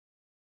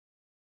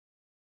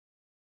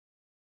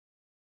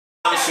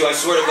you, I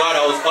swear to God,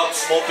 I was up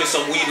smoking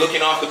some weed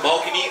looking off the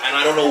balcony and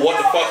I don't know what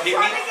the fuck hit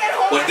me.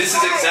 But this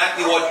is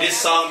exactly what this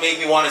song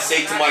made me want to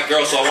say to my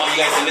girl, so I want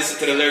you guys to listen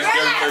to the lyrics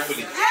very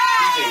carefully.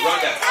 DJ,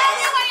 run that.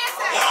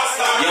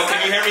 Yo,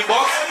 can you hear me,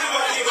 boss?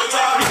 You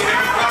can hear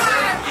me, boss?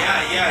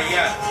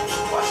 Yeah.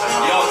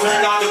 Yo, turn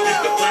down the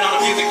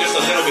music just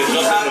a little bit,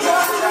 just a little bit.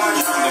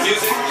 The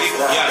music,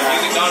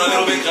 music down a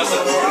little bit, just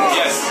a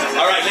yes.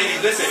 All right,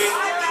 ladies, listen.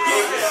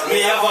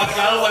 Me have a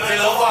girl with me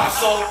love her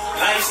so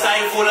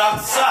lifestyle full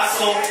of sauce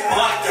so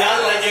one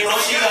girl and you know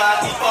she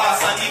got the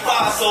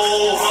paso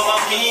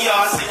Mamma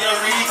mia,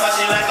 señorita,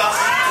 she like a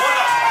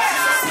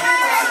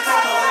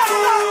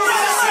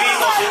she's sweet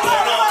but she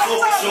don't know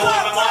cook. She want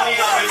me money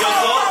and me just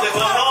love the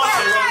gun on,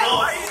 she run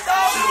on.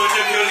 She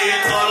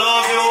manipulate all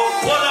of you.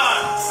 Hold on.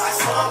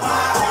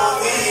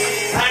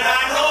 And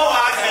I know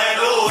I can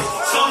lose,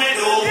 so me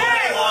do what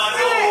I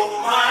want to do.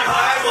 My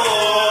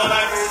Bible,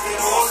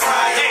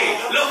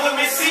 hey, look what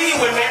me see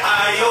with me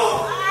ayo.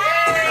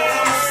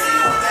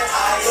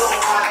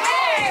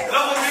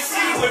 Look what me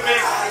see with me.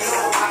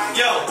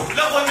 Yo,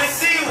 look what me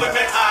see with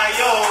me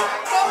ayo.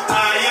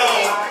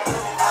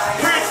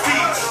 Prince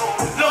Beach,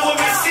 look what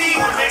me see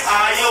with me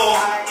ayo.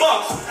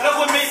 Bucks, look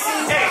what me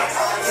see. Hey,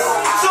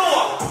 so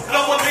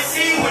look what me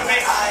see with me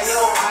ayo.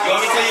 You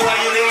want me to tell you why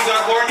you ladies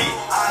are horny?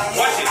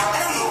 Watch it.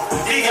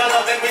 The girl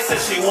up and me said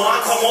she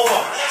want come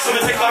over. So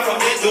me take her from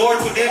the door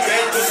to the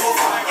bed to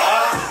sofa.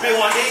 Me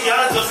want the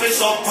girl just be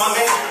so for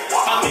me.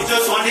 And me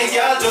just want the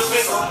girl just be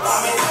so for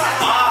me.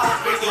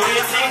 Me do the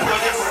thing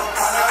with it.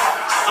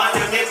 And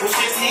then me push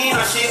it in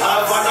and she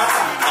have one.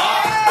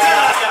 Tell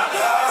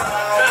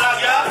her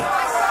girl.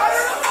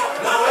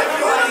 Now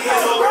everybody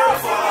gets over.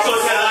 So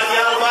tell her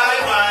girl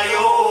bye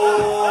yo.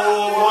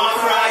 Go and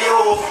cry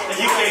yo. And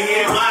you can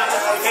hear my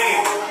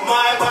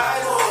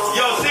Bible.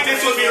 Yo, sing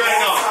this with me right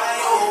now.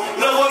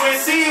 Look what me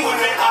see with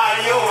me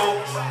ayo.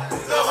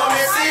 Look what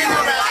me see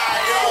with me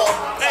ayo.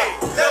 Hey,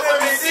 look what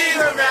me see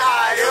with me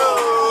ayo.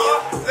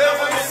 Look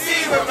what me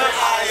see with me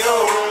ayo.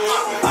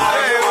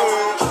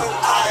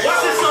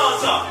 What's this song,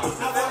 sir?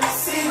 Look what me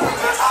see with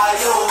me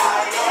ayo.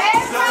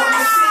 Look what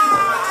me see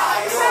with me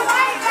ayo.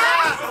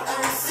 Look what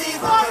me see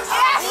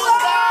with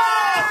me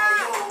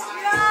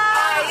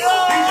ayo.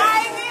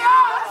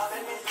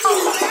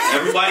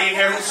 Everybody in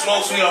here who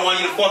smokes weed, I want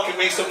you to fucking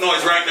make some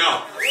noise right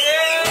now.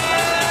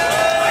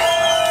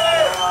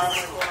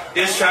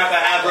 This track I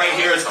have right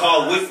here is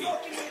called Whippy.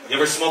 You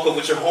ever smoke up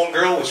with your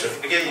homegirl, with your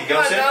nigga, you get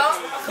what I'm saying?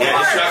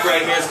 Yeah, this track right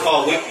here is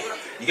called Whippy.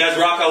 You guys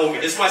rock out with me.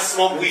 This is my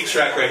smoke weed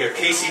track right here.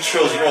 KC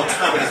Trills, you know what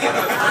time it is.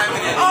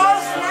 Oh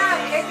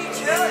snap, KC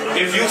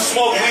Trills. If you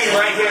smoke weed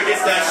right here,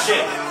 it's that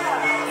shit.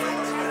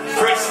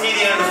 Prince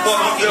Media in the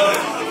fucking building.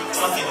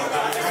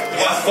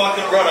 My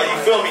fucking brother,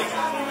 you feel me?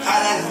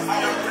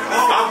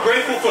 I'm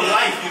grateful for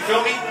life, you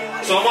feel me?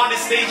 So I'm on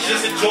this stage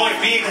just enjoying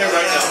being here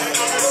right now.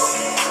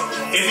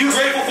 If you're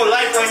grateful for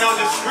life right now,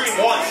 just scream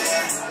once.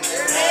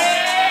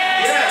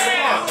 Yeah,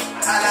 come on.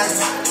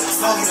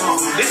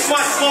 This is my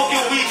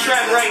smoking weed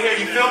track right here,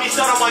 you feel me?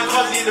 Shout out my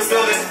cousin in the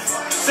building.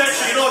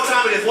 Century, you know what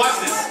time it is, watch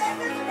this.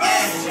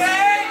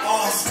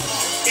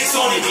 It's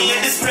only me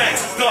in this bag,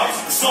 dogs,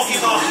 smoking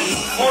on me.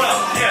 Hold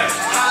up, yeah.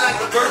 I like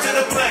the birds and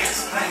the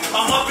planes.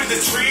 I'm up in the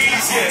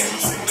trees, yeah.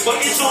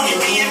 But it's only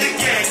me and the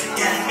gang.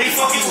 They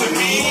fucking with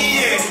me,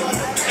 yeah.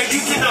 And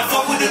you cannot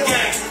fuck with the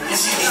gang.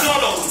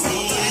 Solo.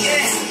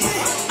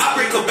 I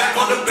break her back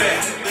on the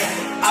bed.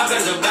 I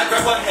bend her back,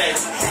 grab her head.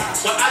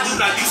 But I do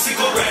not use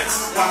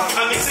cigarettes.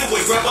 I mix it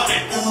with rubber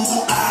and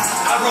ooh.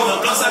 I roll the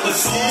blunts like a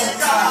zoo.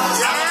 I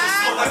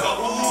smoke like a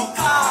ooh.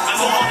 I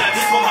go on that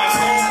dick for my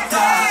crew.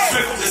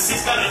 Straight from the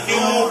six, got a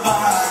new.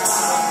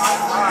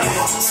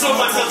 So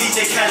much of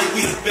DJ Khaled,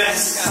 we the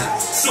best.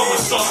 So much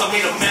sauce, I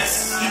made a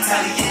mess.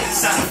 Italian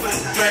sounding for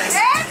the dress.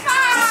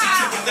 Pussy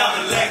tripping down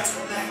the leg.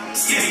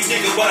 Skinny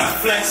nigga, but I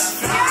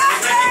flex. And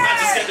I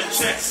just get the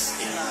checks.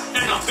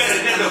 And I'm better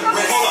than the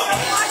rest. Hold up.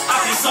 I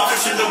be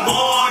selfish in the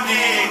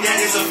morning. That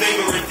is a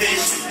favorite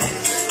dish.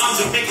 I'm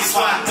Jamaican, so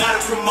I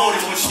gotta promote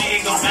it when she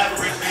ain't gon'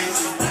 average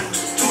bitch.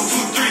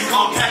 223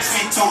 compacts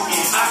me talking.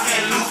 I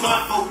can't lose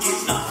my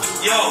focus.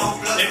 Yo,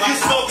 if you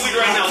smoke weed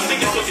right now,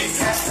 think it's okay.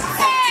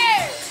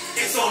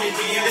 It's only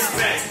me in this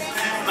bag.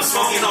 I'm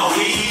smoking all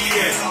weed,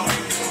 yeah.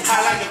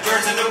 I like the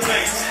birds and the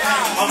planes.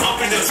 I'm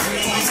up in the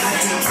trees.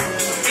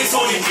 It's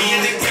only me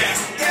and the gang.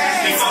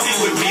 They fucking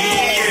with me,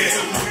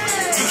 yeah.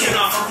 You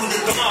cannot fuck with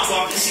it, come on,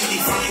 Bob. She be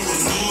fucking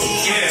with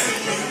me,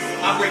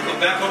 yeah. I break her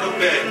back on the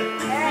bed.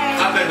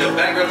 I bend the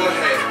back of her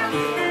head.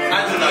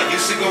 I do not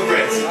use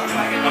cigarettes.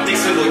 I'm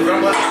mixing with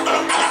rubber.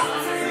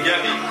 You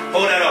get me?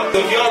 Hold that up. So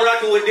if y'all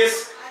rocking with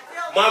this,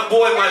 my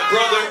boy, my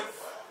brother,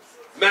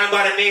 man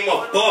by the name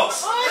of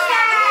Bugs.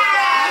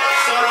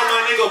 Shout out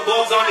my nigga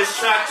Bugs on this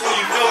track too,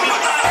 you feel me?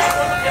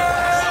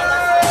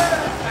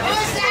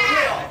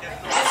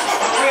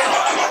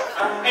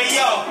 Hey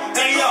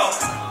yo,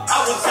 I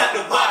was at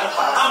the bottom,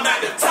 I'm at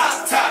the top.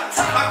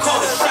 I call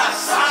the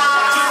shots,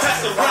 you pass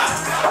the rock.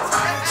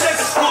 Check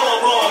the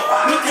scoreboard,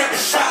 look at the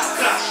shot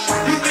clock.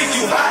 You think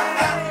you hot?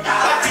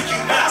 I think you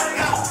not.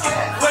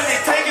 When they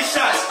taking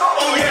shots,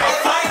 oh yeah, I'm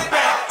fighting.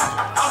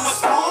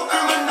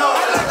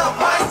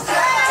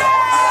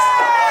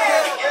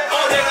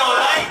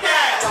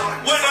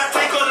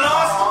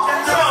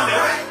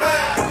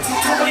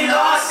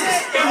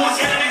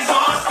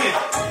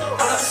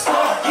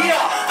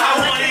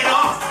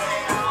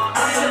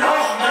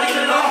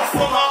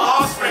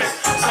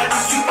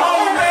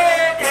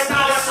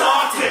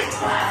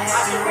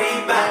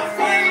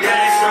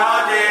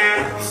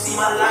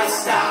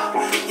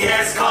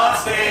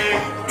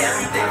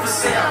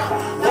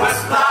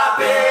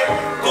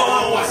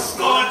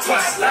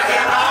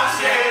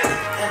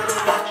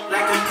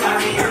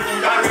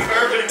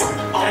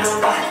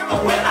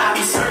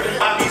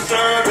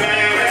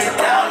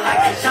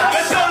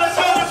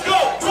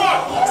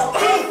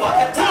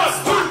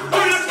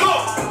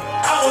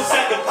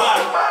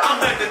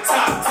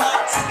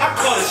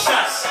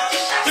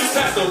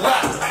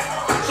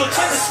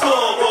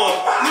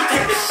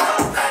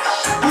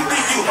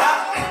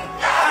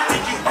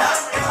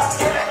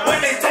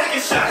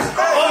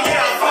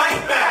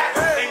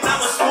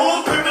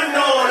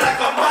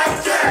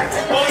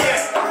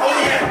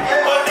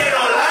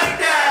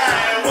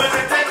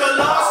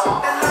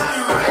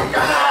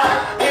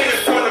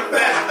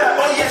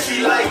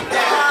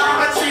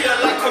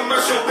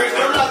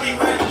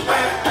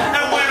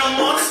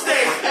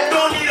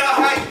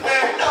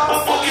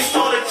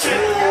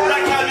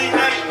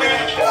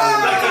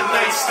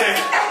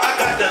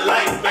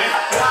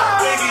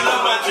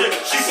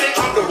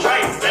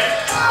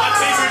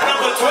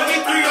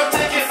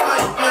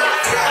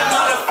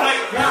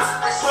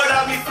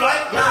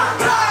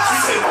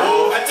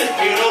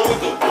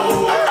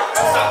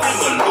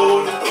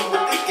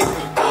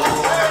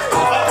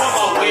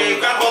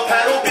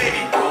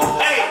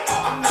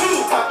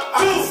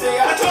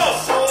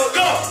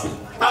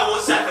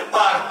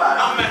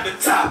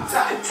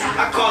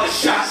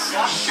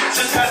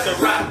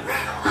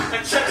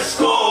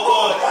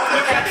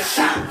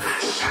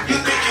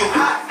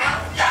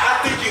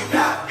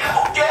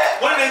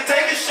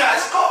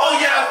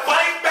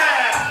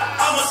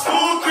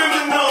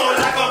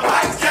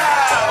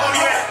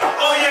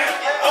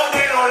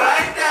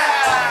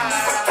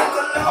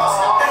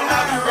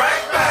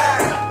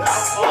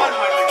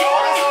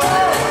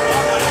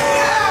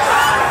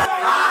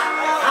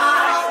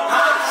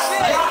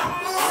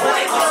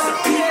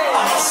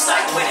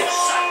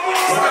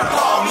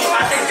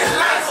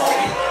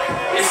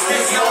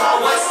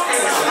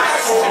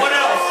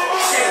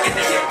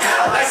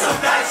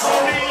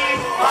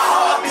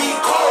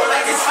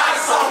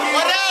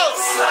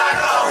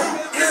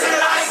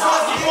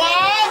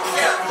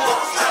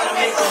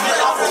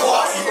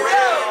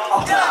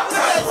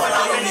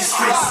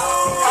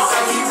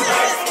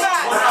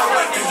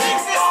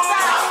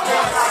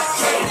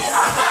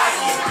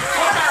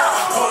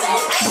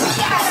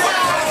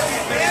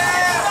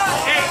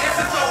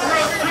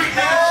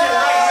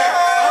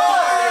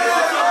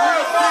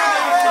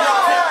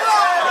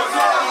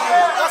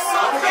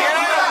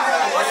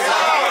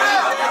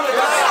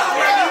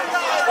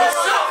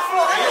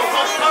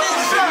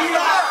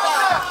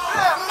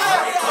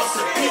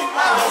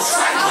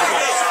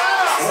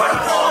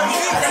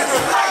 let the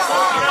lights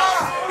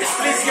on. It's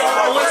busy on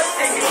my waist,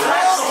 taking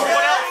lights on.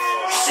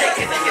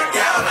 Shaking nigga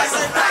down like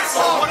some dice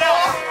on.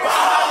 My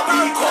heart be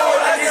cold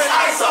like this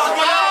ice on.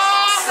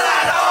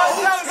 Slide on,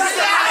 this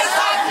the ice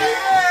on.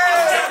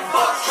 I'm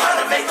fuck trying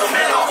to make a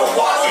man off a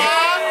wall.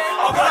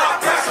 I'm blood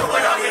pressure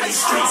when I'm in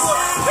these streets.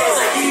 It's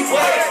a heat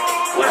wave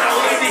when I'm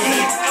in the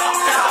heat.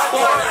 Now I'm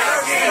born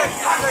like game,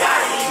 I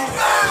got heat.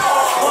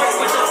 All point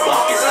with the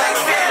buckets like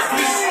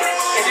family.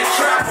 In the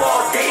trap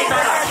all day,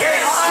 night I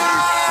can't sleep.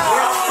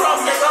 Where I'm from,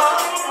 nigga,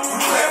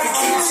 you every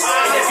keys.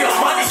 And if your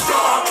money's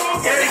strong,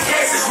 then the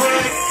case is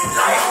real.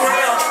 Life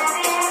real,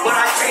 but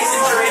I chase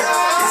and drink.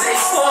 This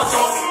ain't sports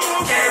on,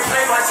 can't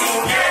play my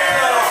team,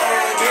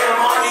 yeah. Get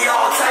money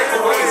all type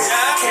of ways.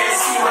 Can't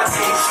see my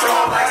team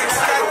strong like a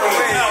tidal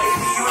wave.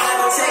 You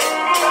never take,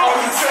 or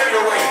you trade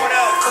away.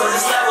 Cause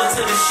it's level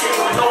to the shit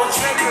with no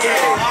trade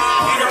again.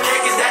 We don't